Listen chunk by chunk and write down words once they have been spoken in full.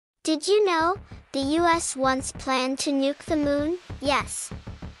Did you know, the US once planned to nuke the moon? Yes.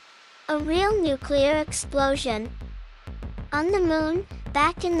 A real nuclear explosion. On the moon,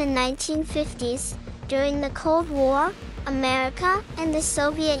 back in the 1950s, during the Cold War, America and the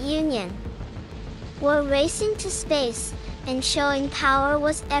Soviet Union were racing to space, and showing power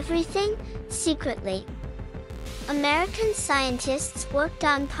was everything, secretly. American scientists worked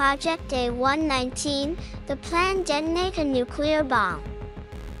on Project A119, the planned to detonate a nuclear bomb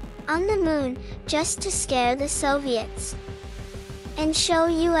on the moon, just to scare the Soviets and show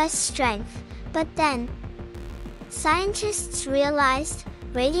US strength. But then, scientists realized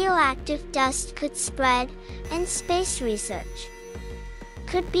radioactive dust could spread, and space research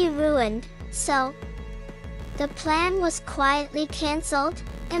could be ruined, so the plan was quietly cancelled.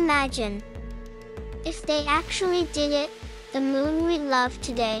 Imagine if they actually did it, the moon we love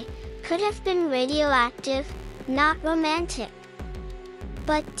today could have been radioactive, not romantic,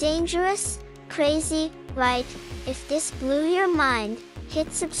 but dangerous, crazy, right? If this blew your mind,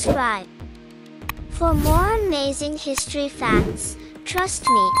 hit subscribe for more amazing history facts. Trust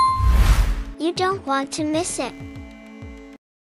me, you don't want to miss it.